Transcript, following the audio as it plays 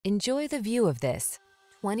Enjoy the view of this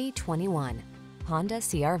 2021 Honda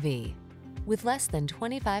CR-V. With less than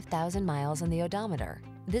 25,000 miles on the odometer,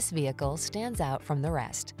 this vehicle stands out from the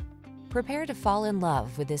rest. Prepare to fall in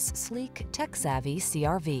love with this sleek, tech-savvy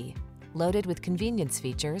CR-V. Loaded with convenience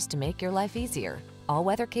features to make your life easier,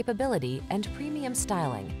 all-weather capability, and premium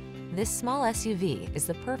styling, this small SUV is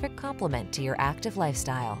the perfect complement to your active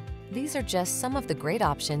lifestyle. These are just some of the great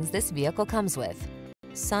options this vehicle comes with: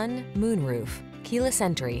 sun, moonroof, keyless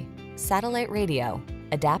entry, satellite radio,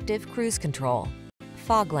 adaptive cruise control,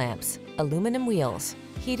 fog lamps, aluminum wheels,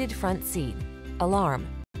 heated front seat, alarm,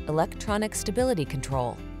 electronic stability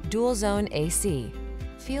control, dual zone AC.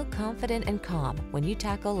 Feel confident and calm when you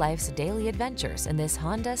tackle life's daily adventures in this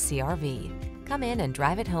Honda CR-V. Come in and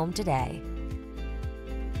drive it home today.